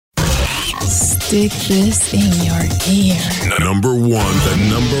Stick this in your ear. The number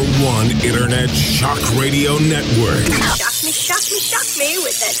one internet shock radio network. Shock me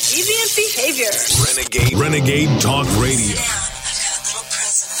with that deviant behavior. Renegade Talk Radio.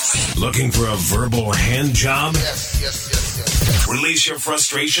 Looking for a verbal hand job? Yes. Release your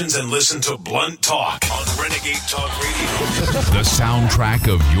frustrations and listen to Blunt Talk on Renegade Talk Radio. The soundtrack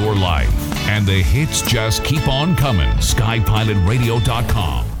of your life. And the hits just keep on coming.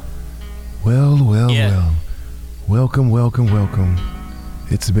 SkyPilotRadio.com. Well. Welcome.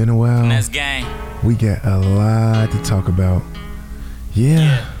 It's been a while. That's gang. We got a lot to talk about.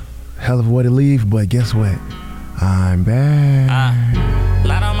 Yeah. Hell of a way to leave, but guess what? I'm back.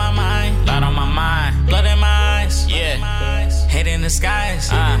 Lot on my mind. Blood in my eyes, yeah. Head in the skies,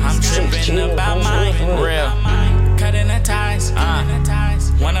 I'm tripping about mine. Real. Cutting the ties,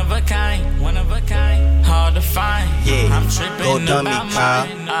 one of a kind. Hard to find, yeah. I'm tripping Go about dummy, Kyle.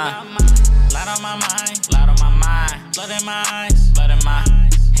 mine. Lot on my mind. Blood in my eyes.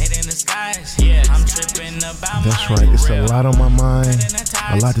 Head in the skies, yeah. I'm tripping about That's mine. right. It's Real. a lot on my mind.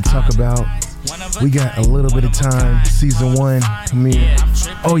 A lot to talk about. We got a little bit of time. Season 1 premiere.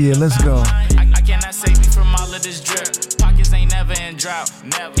 Oh yeah, let's go. I cannot save me from all of this drip. Pockets ain't never in drought.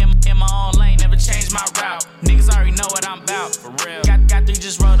 Never in my own lane, never change my route. Niggas already know what I'm about. For real. Got 3,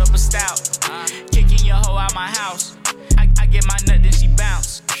 just rolled up a stout. Kicking your hoe out my house. I get my nut, then she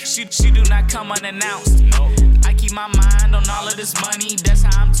bounce. She do not come unannounced. I keep my mind on all of this money. That's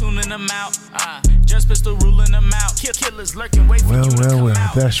how I'm tuning them out. Just pistol ruling them out. Killers lurking, wait for you to come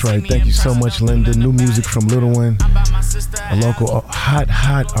out. That's right. Thank you so much, Linda. New music from Little One, a local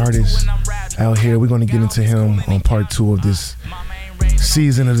hot artist out here. We're going to get into him on part 2 of this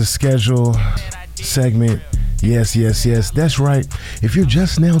season of the schedule segment. Yes. That's right. If you're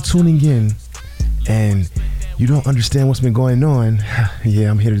just now tuning in and you don't understand what's been going on,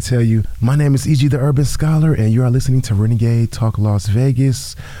 yeah, I'm here to tell you. My name is E.G. the Urban Scholar, and you are listening to Renegade Talk Las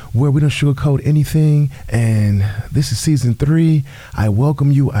Vegas, where we don't sugarcoat anything. And this is season 3. I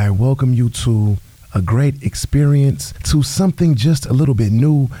welcome you to a great experience, to something just a little bit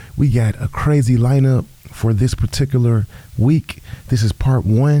new. We got a crazy lineup for this particular week. This is part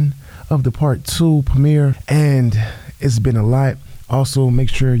 1 of the part 2 premiere, and it's been a lot. Also, make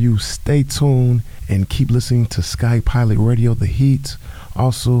sure you stay tuned and keep listening to Sky Pilot Radio, The Heat.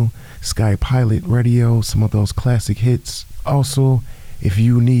 Also, Sky Pilot Radio, some of those classic hits. Also, if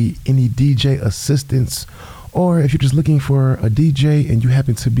you need any DJ assistance, or if you're just looking for a DJ and you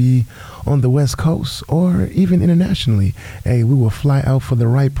happen to be on the West Coast or even internationally, hey, we will fly out for the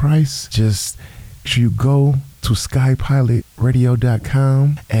right price. Just make sure you go to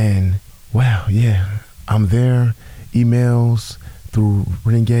SkyPilotRadio.com, and wow, yeah, I'm there. Emails through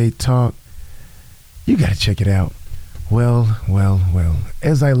Renegade Talk. You got to check it out. Well.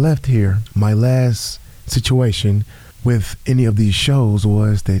 As I left here, my last situation with any of these shows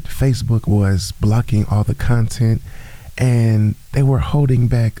was that Facebook was blocking all the content, and they were holding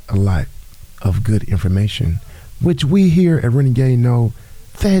back a lot of good information, which we here at Renegade know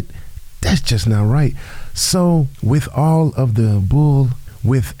that that's just not right. So with all of the bull,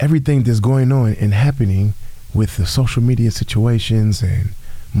 with everything that's going on and happening with the social media situations and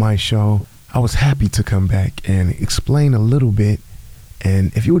my show, I was happy to come back and explain a little bit.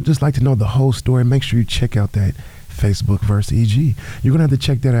 And if you would just like to know the whole story, make sure you check out that Facebook verse EG. You're gonna have to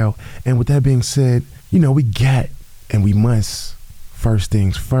check that out. And with that being said, we got and we must, first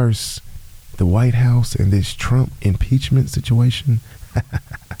things first, the White House and this Trump impeachment situation.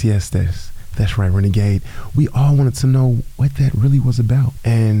 Yes, that's right, Renegade. We all wanted to know what that really was about.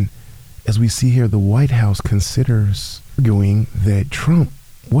 And as we see here, the White House considers arguing that Trump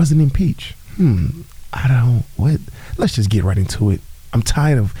wasn't impeached. Let's just get right into it. I'm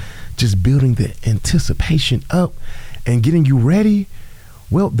tired of just building the anticipation up and getting you ready.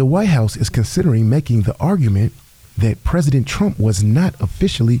 Well, the White House is considering making the argument that President Trump was not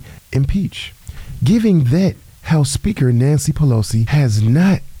officially impeached, given that House Speaker Nancy Pelosi has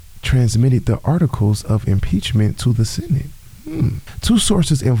not transmitted the articles of impeachment to the Senate. 2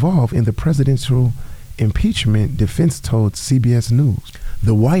 sources involved in the presidential impeachment defense told CBS News.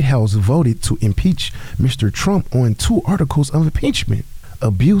 The White House voted to impeach Mr. Trump on 2 articles of impeachment: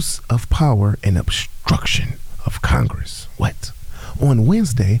 abuse of power and obstruction of Congress. What? On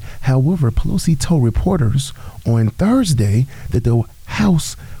Wednesday, however, Pelosi told reporters on Thursday that the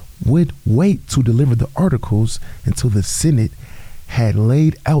House would wait to deliver the articles until the Senate had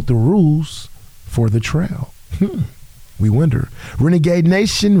laid out the rules for the trial. We wonder. Renegade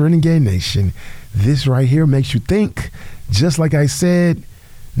Nation, this right here makes you think. Just like I said,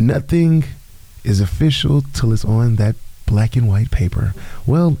 nothing is official till it's on that black and white paper.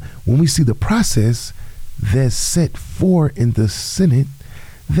 Well, when we see the process that's set for in the Senate,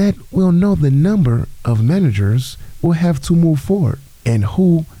 that we'll know the number of managers will have to move forward and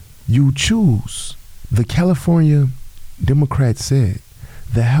who you choose. The California Democrats said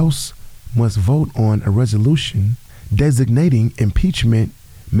the House must vote on a resolution designating impeachment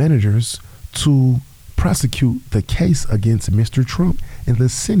managers to prosecute the case against Mr. Trump in the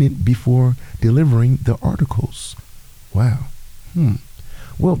Senate before delivering the articles. Wow.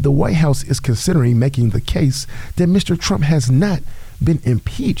 Well, the White House is considering making the case that Mr. Trump has not been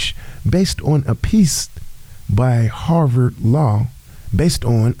impeached based on a piece by Harvard Law, based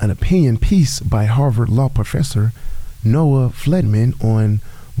on an opinion piece by Harvard Law professor Noah Fledman on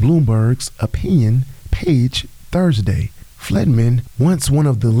Bloomberg's opinion page Thursday. Fledman, once one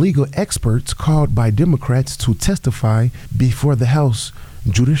of the legal experts called by Democrats to testify before the House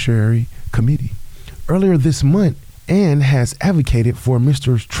Judiciary Committee earlier this month, and has advocated for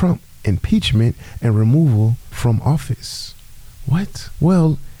Mr. Trump impeachment and removal from office. What?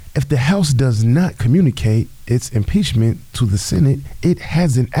 Well, if the House does not communicate its impeachment to the Senate, it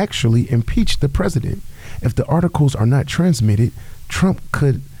hasn't actually impeached the president. If the articles are not transmitted, Trump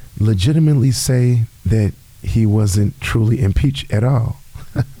could legitimately say that he wasn't truly impeached at all.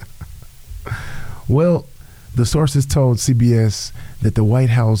 Well, the sources told CBS that the White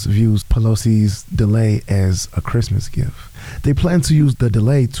House views Pelosi's delay as a Christmas gift. They plan to use the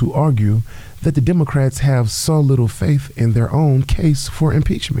delay to argue that the Democrats have so little faith in their own case for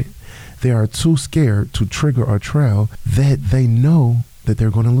impeachment. They are too scared to trigger a trial that they know that they're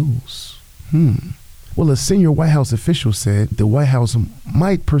going to lose. Well, a senior White House official said the White House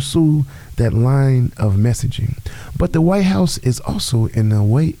might pursue that line of messaging, but the White House is also in a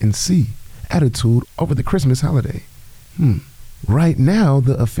wait-and-see attitude over the Christmas holiday. Right now,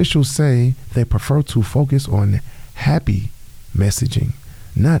 the officials say they prefer to focus on happy messaging,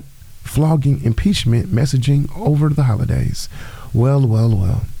 not flogging impeachment messaging over the holidays. Well,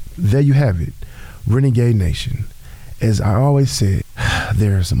 there you have it, Renegade Nation. As I always said,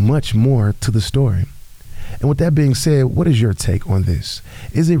 there's much more to the story. And with that being said, what is your take on this?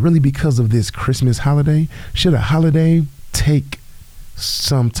 Is it really because of this Christmas holiday? Should a holiday take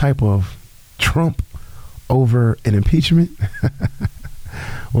some type of Trump over an impeachment?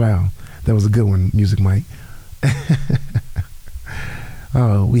 Wow, that was a good one, Music Mike.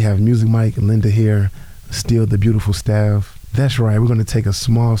 Oh, we have Music Mike and Linda here, still the beautiful staff. That's right, we're going to take a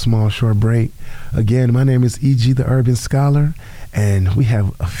small, short break. Again, my name is E.G. the Urban Scholar, and we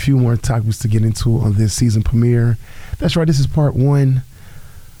have a few more topics to get into on this season premiere. That's right, this is part 1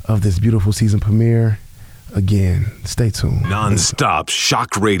 of this beautiful season premiere. Again, stay tuned. Non-stop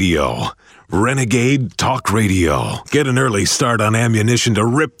shock radio. Renegade Talk Radio. Get an early start on ammunition to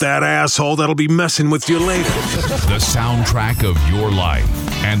rip that asshole that'll be messing with you later. The soundtrack of your life.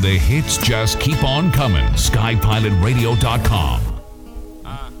 And the hits just keep on coming. SkyPilotRadio.com.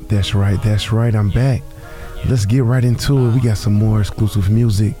 That's right. I'm back. Let's get right into it. We got some more exclusive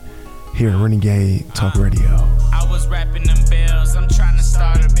music here at Renegade Talk Radio. I was rapping them bells. I'm trying to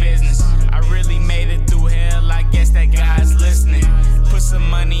start a business. I really made it through hell. I guess that guy's listening. Put some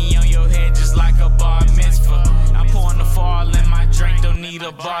money on your head just like a bar mitzvah. I'm pouring the fall in my drink. Don't need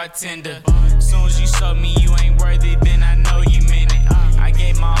a bartender. Soon as you saw me, you ain't worthy. Then I know you meant it. I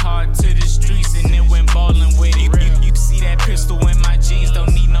gave my heart to the streets and it went bowling with it. You see that pistol in my jeans,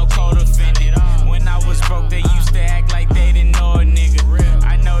 don't need no code offended. When I was broke, they used to act like they didn't know a nigga.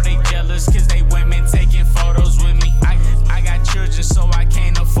 I know they jealous cause they women taking photos with me. I got children so I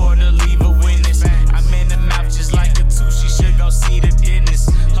can't afford to leave a witness. I'm in the mouth just like a two, she should go see the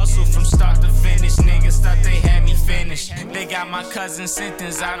dentist. Hustle from start to finish, niggas thought they had me finished. They got my cousin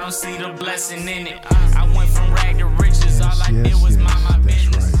sentenced, I don't see the blessing in it. I went from rag to riches, all I did was mind my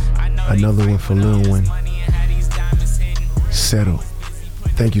business. Another one for Lil One. Settle.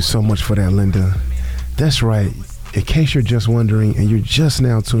 Thank you so much for that, Linda. That's right. In case you're just wondering and you're just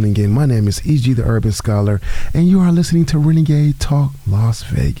now tuning in, my name is E.G. the Urban Scholar, and you are listening to Renegade Talk Las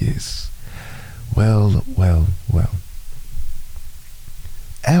Vegas. Well.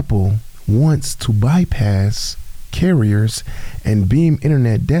 Apple wants to bypass carriers and beam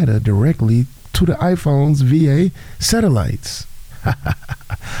internet data directly to the iPhones via satellites.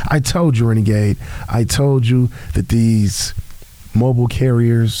 I told you, Renegade. I told you that these mobile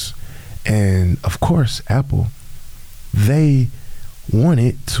carriers and, of course, Apple, they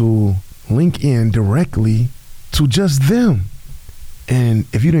wanted to link in directly to just them. And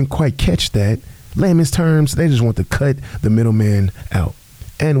if you didn't quite catch that, layman's terms, they just want to cut the middleman out.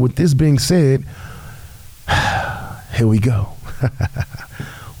 And with this being said, here we go.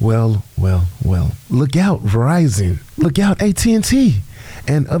 Well. Look out, Verizon. Look out, AT&T.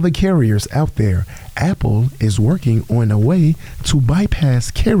 And other carriers out there. Apple is working on a way to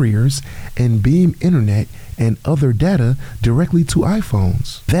bypass carriers and beam internet and other data directly to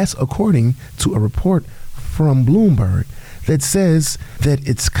iPhones. That's according to a report from Bloomberg that says that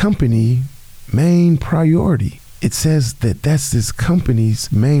its company main priority. It says that that's this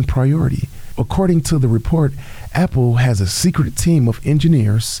company's main priority. According to the report, Apple has a secret team of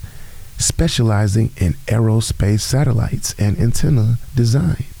engineers specializing in aerospace satellites and antenna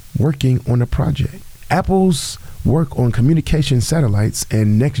design, working on a project. Apple's work on communication satellites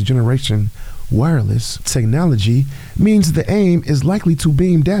and next generation wireless technology means the aim is likely to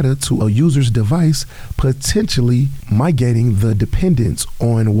beam data to a user's device, potentially mitigating the dependence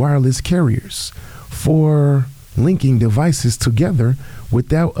on wireless carriers for linking devices together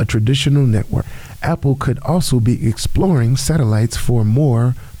without a traditional network. Apple could also be exploring satellites for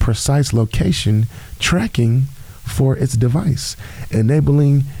more precise location tracking for its device,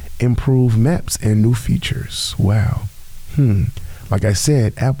 enabling improved maps and new features. Wow. Like I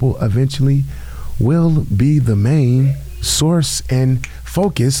said, Apple eventually will be the main source and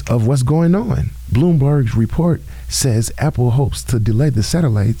focus of what's going on. Bloomberg's report says Apple hopes to delay the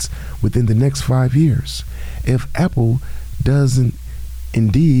satellites within the next 5 years. If Apple doesn't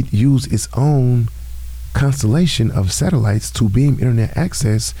indeed use its own constellation of satellites to beam internet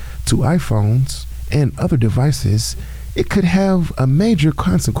access to iPhones and other devices, it could have a major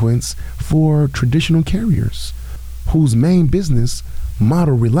consequence for traditional carriers, whose main business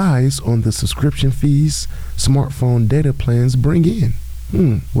model relies on the subscription fees smartphone data plans bring in.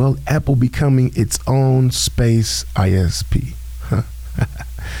 Well, Apple becoming its own space ISP.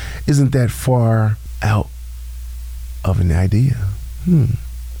 Isn't that far out of an idea?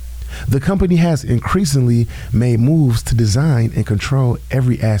 The company has increasingly made moves to design and control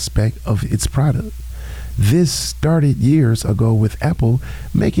every aspect of its product. This started years ago with Apple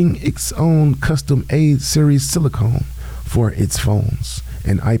making its own custom A series silicone for its phones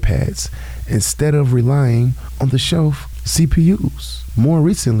and iPads instead of relying on the shelf CPUs. More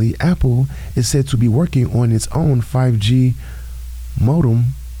recently, Apple is said to be working on its own 5G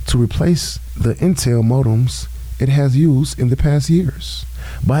modem to replace the Intel modems it has used in the past years.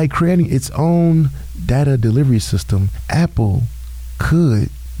 By creating its own data delivery system, Apple could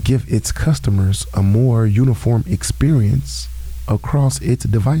give its customers a more uniform experience across its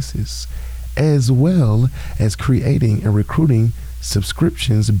devices, as well as creating and recruiting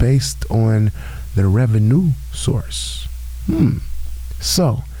subscriptions based on the revenue source.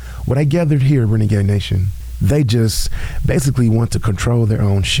 So, what I gathered here, Renegade Nation, they just basically want to control their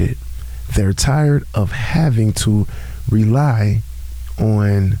own shit. They're tired of having to rely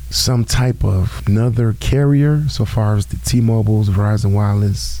on some type of another carrier, so far as the T-Mobiles, Verizon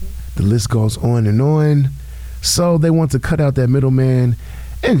Wireless, the list goes on and on. So they want to cut out that middleman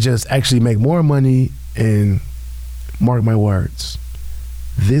and just actually make more money. And mark my words,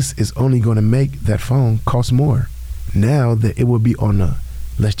 this is only going to make that phone cost more. Now that it will be on a,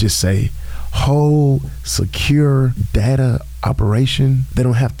 let's just say, whole secure data operation, they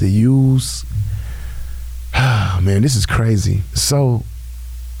don't have to use. Man, this is crazy. So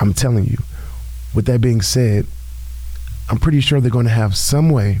I'm telling you, with that being said, I'm pretty sure they're going to have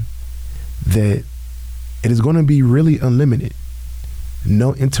some way that it is going to be really unlimited.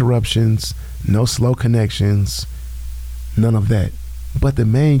 No interruptions, no slow connections, none of that. But the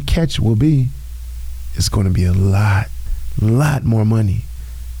main catch will be, it's going to be a lot more money.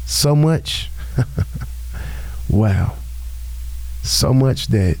 So much, wow. So much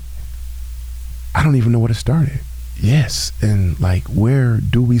that I don't even know where to start at. Yes, and like, where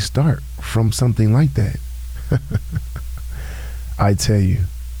do we start from something like that? I tell you.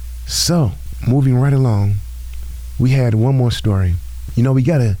 So, moving right along, we had one more story. You know, we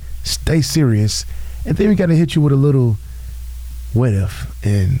gotta stay serious, and then we gotta hit you with a little what if,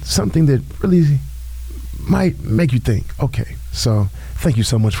 and something that really might make you think. Okay, so thank you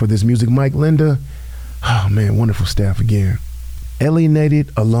so much for this music, Mike Linda. Oh man, wonderful staff again.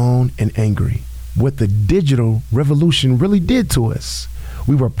 Alienated, alone, and angry. What the digital revolution really did to us.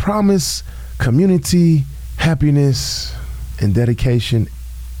 We were promised community, happiness, and dedication.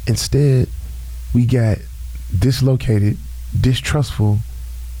 Instead, we got dislocated, distrustful,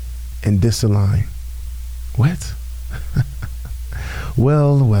 and disaligned. What?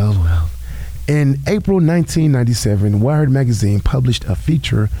 Well. In April 1997, Wired magazine published a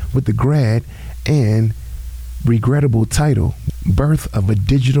feature with the grad and regrettable title, Birth of a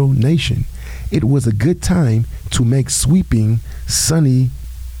Digital Nation. It was a good time to make sweeping, sunny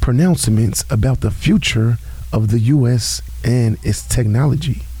pronouncements about the future of the U.S. and its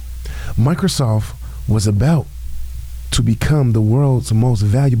technology. Microsoft was about to become the world's most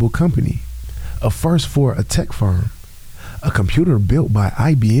valuable company, a first for a tech firm. A computer built by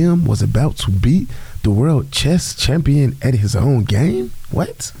IBM was about to beat the world chess champion at his own game?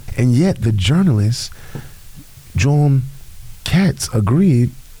 What? And yet the journalist John Katz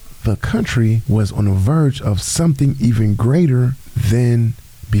agreed the country was on the verge of something even greater than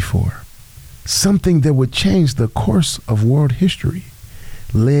before. Something that would change the course of world history,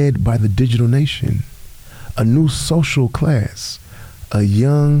 led by the digital nation, a new social class, a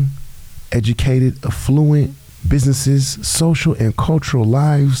young, educated, affluent businesses, social and cultural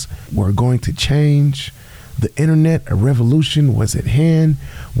lives were going to change. The internet, a revolution was at hand,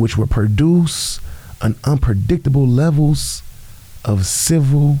 which would produce an unpredictable levels of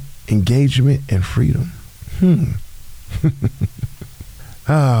civil engagement and freedom.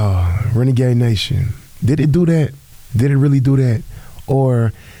 Oh, Renegade Nation. Did it do that? Did it really do that?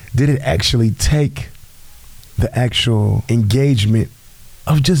 Or did it actually take the actual engagement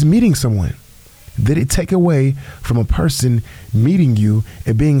of just meeting someone? Did it take away from a person meeting you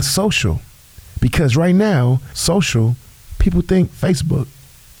and being social? Because right now, social, people think Facebook,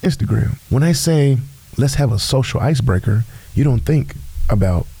 Instagram. When I say, let's have a social icebreaker, you don't think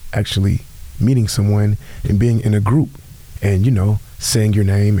about actually meeting someone and being in a group and, you know, saying your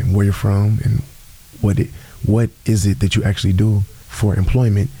name and where you're from and what is it that you actually do for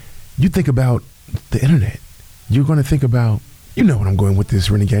employment. You think about the internet. You're going to think about, you know what I'm going with this,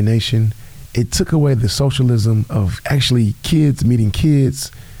 Renegade Nation. It took away the socialism of actually kids, meeting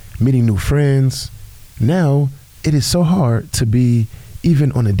new friends. Now, it is so hard to be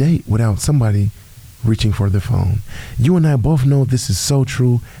even on a date without somebody reaching for their phone. You and I both know this is so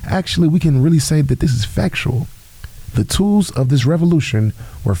true. Actually, we can really say that this is factual. The tools of this revolution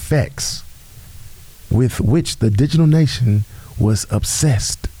were facts with which the digital nation was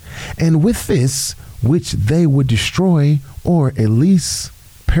obsessed. And with this, which they would destroy or at least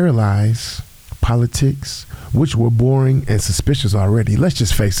paralyze politics, which were boring and suspicious already. Let's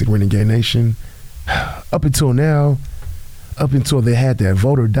just face it, Renegade Nation. Up until now, up until they had that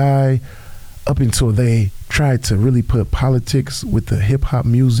vote or die, up until they tried to really put politics with the hip hop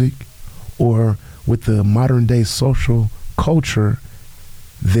music or with the modern day social culture,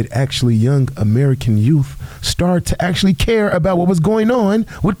 that actually young American youth start to actually care about what was going on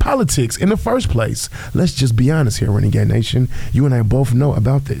with politics in the first place. Let's just be honest here, Renegade Nation. You and I both know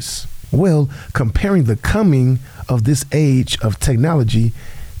about this. Well, comparing the coming of this age of technology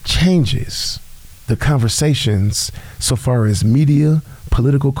changes the conversations so far as media,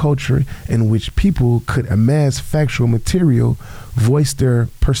 political culture, in which people could amass factual material, voice their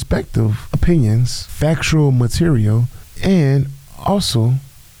perspective, opinions, factual material, and also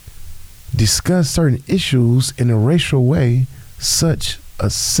discuss certain issues in a racial way, such a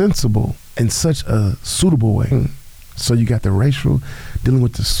sensible and such a suitable way. So you got the racial dealing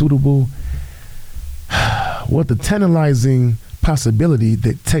with the suitable. What the tantalizing possibility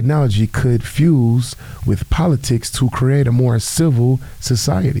that technology could fuse with politics to create a more civil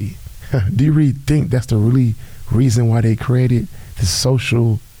society. Do you really think that's the really reason why they created this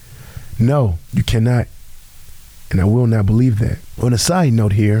social? No, you cannot. And I will not believe that. On a side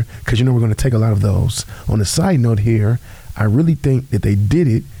note here, because you know we're going to take a lot of those. On a side note here, I really think that they did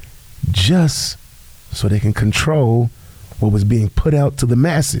it just so they can control what was being put out to the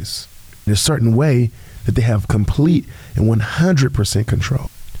masses in a certain way that they have complete and 100% control.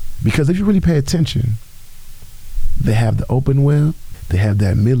 Because if you really pay attention, they have the open web, they have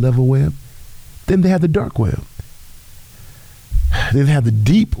that mid-level web, then they have the dark web. Then they have the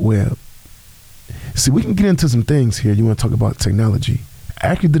deep web. See, we can get into some things here. You want to talk about technology. I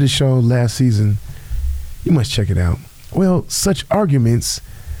actually did a show last season. You must check it out. Well, such arguments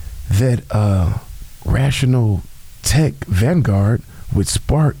that rational tech vanguard would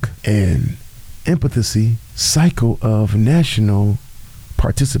spark an empathy cycle of national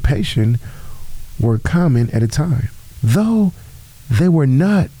participation were common at a time, though they were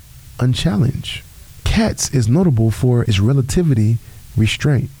not unchallenged. Katz is notable for its relativity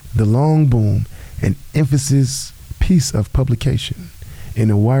restraint, the long boom, an emphasis piece of publication in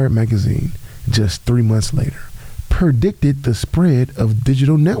a Wired magazine just 3 months later predicted the spread of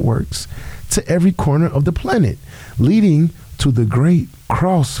digital networks to every corner of the planet, leading to the great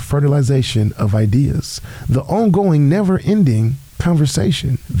cross-fertilization of ideas, the ongoing never-ending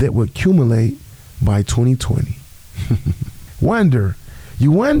conversation that would accumulate by 2020.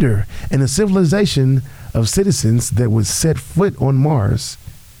 You wonder, in a civilization of citizens that would set foot on Mars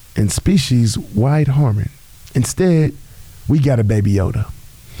in species-wide harmony. Instead, we got a Baby Yoda.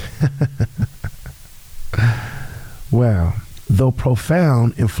 Wow. though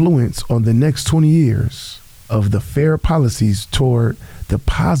profound influence on the next 20 years of the fair policies toward the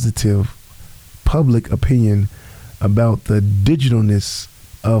positive public opinion about the digitalness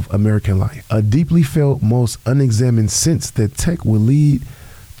of American life. A deeply felt, most unexamined sense that tech will lead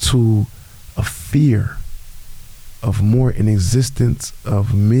to a fear of more an existence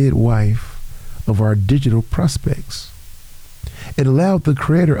of midwife of our digital prospects. It allowed the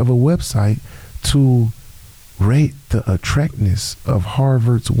creator of a website to rate the attractiveness of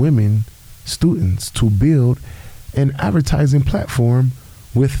Harvard's women students to build an advertising platform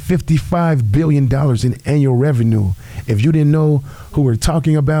with $55 billion in annual revenue. If you didn't know who we're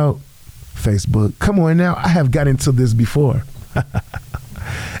talking about, Facebook. Come on now, I have got into this before.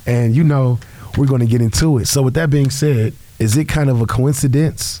 And you know, we're going to get into it. So with that being said, is it kind of a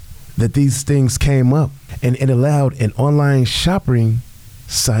coincidence that these things came up and it allowed an online shopping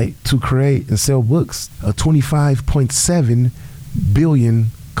site to create and sell books, a 25.7 billion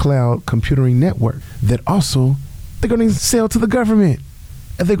cloud computing network that also they're going to sell to the government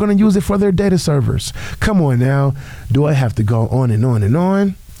and they're going to use it for their data servers? Come on now, do I have to go on and on and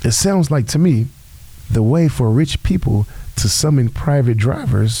on? It sounds like to me the way for rich people to summon private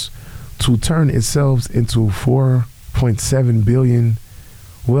drivers to turn itself into 4.7 billion,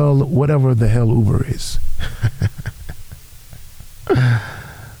 well, whatever the hell Uber is.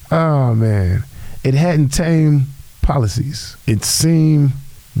 Oh man, it hadn't tamed policies. It seemed,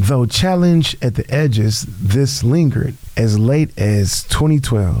 though challenged at the edges, this lingered as late as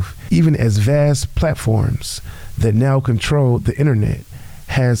 2012, even as vast platforms that now control the internet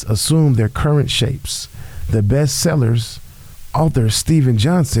has assumed their current shapes. The bestsellers author Steven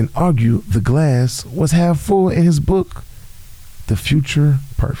Johnson argued the glass was half full in his book, The Future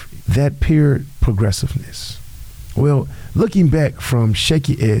Perfect. That period progressiveness. Well, looking back from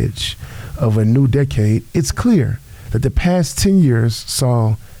shaky edge of a new decade, it's clear that the past 10 years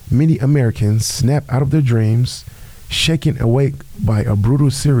saw many Americans snap out of their dreams, shaken awake by a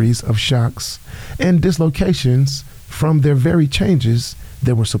brutal series of shocks and dislocations from their very changes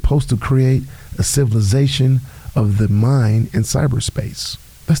that were supposed to create a civilization of the mind in cyberspace.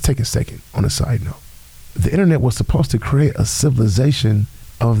 Let's take a second on a side note. The internet was supposed to create a civilization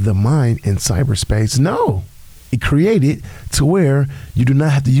of the mind in cyberspace. No, it created to where you do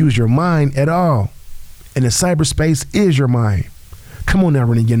not have to use your mind at all. And the cyberspace is your mind. Come on now,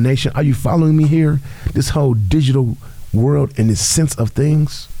 Renegade Nation. Are you following me here? This whole digital world and this sense of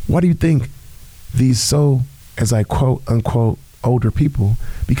things. Why do you think these so, as I quote unquote, older people?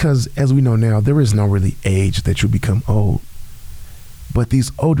 Because as we know now, there is no really age that you become old. But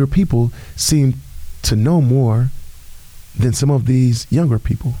these older people seem to know more than some of these younger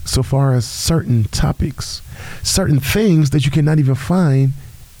people so far as certain topics, certain things that you cannot even find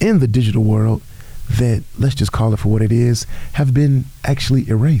in the digital world that, let's just call it for what it is, have been actually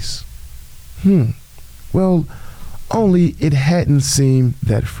erased. Well, only it hadn't seemed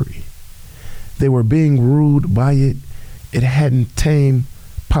that free. They were being ruled by it. It hadn't tamed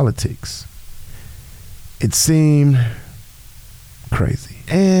politics. It seemed crazy.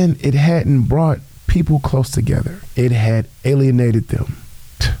 And it hadn't brought people close together. It had alienated them.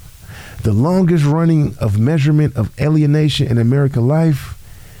 The longest running of measurement of alienation in American life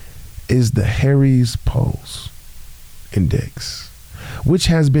is the Harris Polls Index, which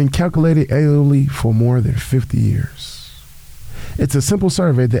has been calculated annually for more than 50 years. It's a simple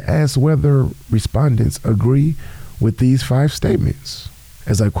survey that asks whether respondents agree with these 5 statements,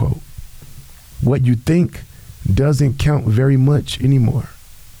 as I quote, "What you think doesn't count very much anymore.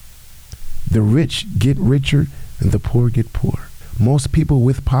 The rich get richer and the poor get poor. Most people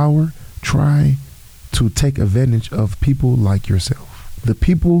with power try to take advantage of people like yourself. The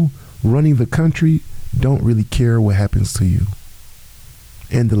people running the country don't really care what happens to you.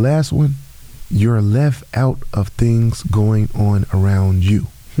 And the last one, you're left out of things going on around you."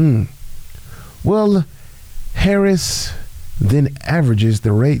 Well, Harris then averages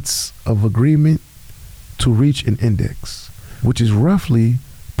the rates of agreement to reach an index, which is roughly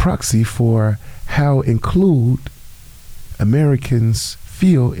proxy for how included Americans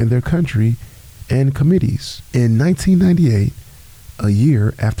feel in their country and committees. In 1998, a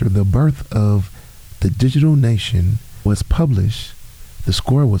year after the birth of the digital nation was published, the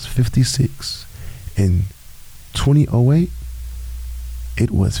score was 56. In 2008, it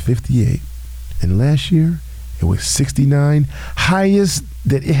was 58. And last year, it was 69, highest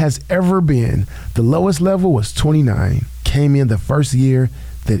that it has ever been. The lowest level was 29, came in the first year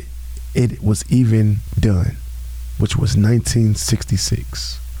that it was even done, which was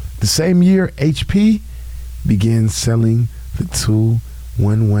 1966. The same year, HP began selling the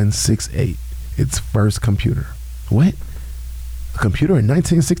 21168, its first computer. What? A computer in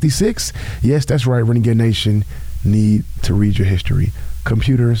 1966? Yes, that's right, Renegade Nation. Need to read your history.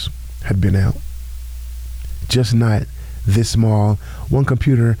 Computers had been out. Just not this small. One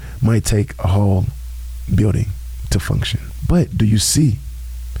computer might take a whole building to function. But do you see?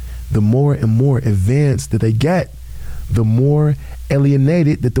 The more and more advanced that they get, the more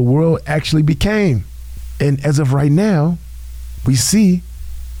alienated that the world actually became. And as of right now, we see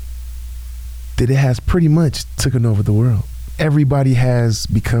that it has pretty much taken over the world. Everybody has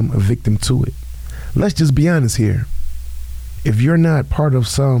become a victim to it. Let's just be honest here. If you're not part of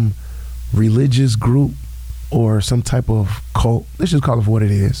some religious group or some type of cult, let's just call it for what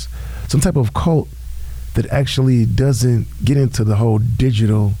it is, some type of cult that actually doesn't get into the whole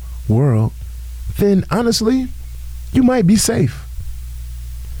digital world, then honestly, you might be safe.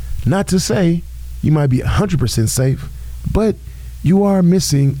 Not to say you might be 100% safe, but you are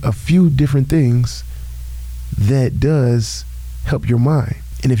missing a few different things that does help your mind.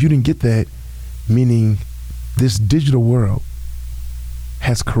 And if you didn't get that, meaning this digital world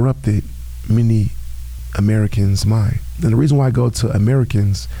has corrupted many Americans' mind. And the reason why I go to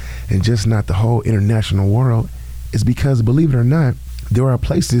Americans and just not the whole international world is because, believe it or not, there are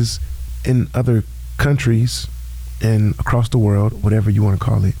places in other countries and across the world, whatever you want to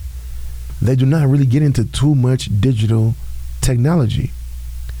call it, they do not really get into too much digital technology.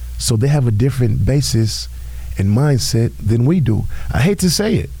 So they have a different basis and mindset than we do. I hate to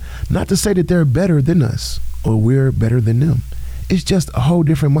say it. Not to say that they're better than us or we're better than them. It's just a whole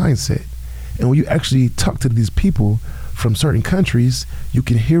different mindset. And when you actually talk to these people from certain countries, you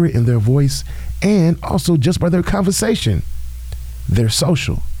can hear it in their voice and also just by their conversation. They're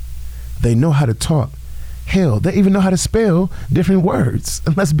social. They know how to talk. Hell, they even know how to spell different words.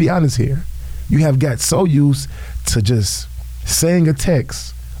 And let's be honest here. You have got so used to just saying a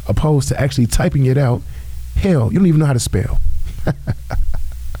text opposed to actually typing it out. Hell, you don't even know how to spell.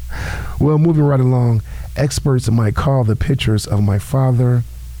 Well, moving right along, experts might call the pictures of my father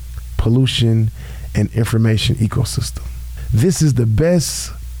pollution and information ecosystem. This is the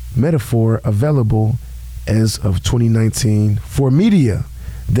best metaphor available as of 2019 for media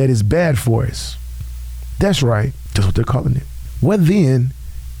that is bad for us. That's right, that's what they're calling it. What then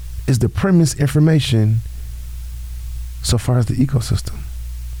is the premise information so far as the ecosystem?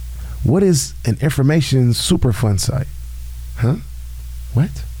 What is an information superfund site? Huh?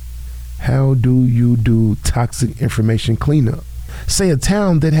 What? How do you do toxic information cleanup? Say a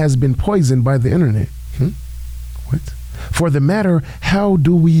town that has been poisoned by the internet. What? For the matter, how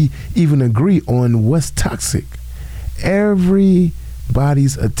do we even agree on what's toxic?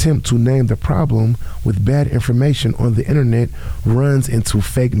 Everybody's attempt to name the problem with bad information on the internet runs into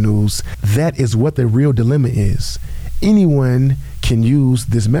fake news. That is what the real dilemma is. Anyone can use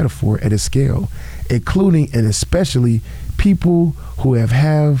this metaphor at a scale, including and especially people who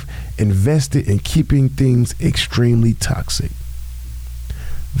have invested in keeping things extremely toxic.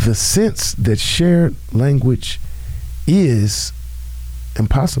 The sense that shared language is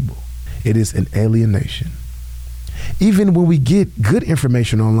impossible. It is an alienation. Even when we get good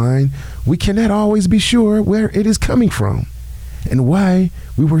information online, we cannot always be sure where it is coming from and why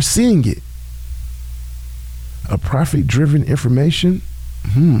we were seeing it. A profit-driven information?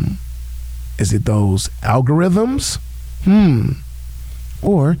 Is it those algorithms?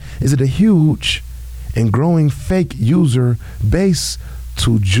 Or is it a huge and growing fake user base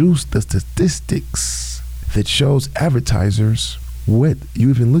to juice the statistics that shows advertisers what you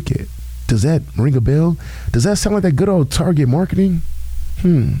even look at? Does that ring a bell? Does that sound like that good old target marketing?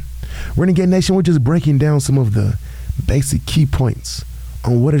 Renegade Nation, we're just breaking down some of the basic key points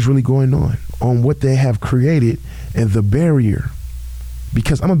on what is really going on what they have created and the barrier.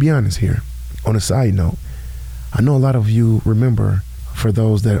 Because I'm going to be honest here, on a side note, I know a lot of you remember, for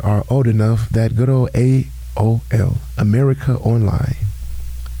those that are old enough, that good old AOL, America Online.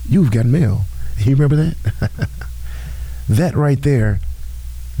 You've got mail. You remember that? That right there,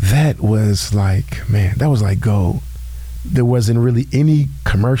 that was like, man, that was like gold. There wasn't really any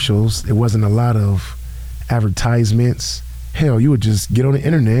commercials. There wasn't a lot of advertisements. Hell, you would just get on the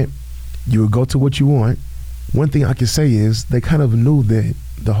internet. You would go to what you want. One thing I can say is they kind of knew that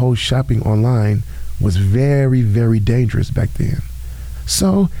the whole shopping online was very, very dangerous back then.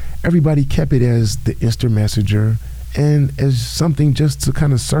 So everybody kept it as the instant messenger and as something just to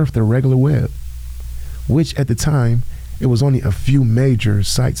kind of surf the regular web, which at the time, it was only a few major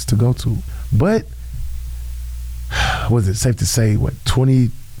sites to go to. But was it safe to say,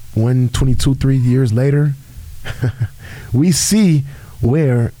 21, 22, 3 years later, we see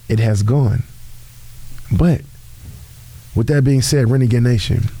where it has gone. But with that being said, Renegade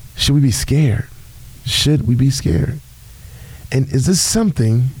Nation, should we be scared? Should we be scared? And is this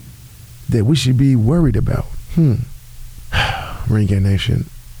something that we should be worried about? Renegade Nation,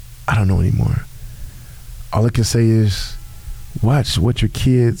 I don't know anymore. All I can say is watch what your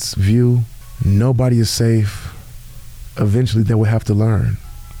kids view. Nobody is safe. Eventually they will have to learn.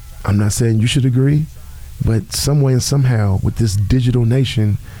 I'm not saying you should agree, but some way and somehow with this digital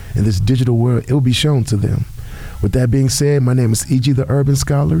nation and this digital world, it will be shown to them. With that being said, my name is E.G. the Urban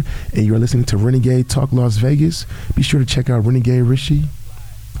Scholar, and you're listening to Renegade Talk Las Vegas. Be sure to check out Renegade Richie,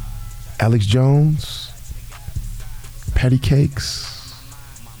 Alex Jones, Patty Cakes,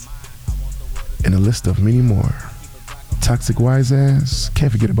 and a list of many more. Toxic Wise Ass,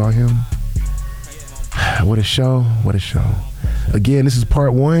 can't forget about him. What a show, what a show. Again, this is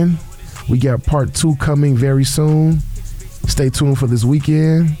part 1. We got part 2 coming very soon. Stay tuned for this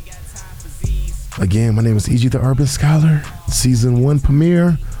weekend. Again, my name is E.G. the Urban Scholar. Season 1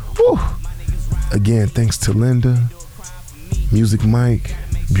 premiere. Woo. Again, thanks to Linda, Music Mike,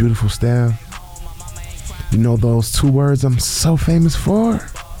 beautiful staff. You know those 2 words I'm so famous for?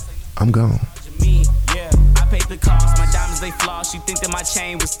 I'm gone. Yeah, I paid the cost. My diamonds, they floss. You think that my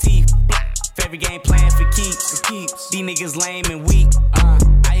chain was teeth? Favorite game playing for keeps. These niggas lame and weak.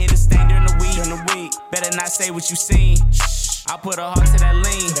 I hit a stain during the week. Better not say what you seen. I put a heart to that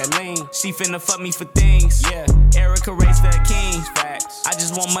lean. She finna fuck me for things. Yeah, Erica raised the king. Facts. I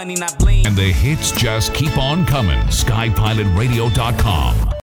just want money, not bling. And the hits just keep on coming. SkyPilotRadio.com.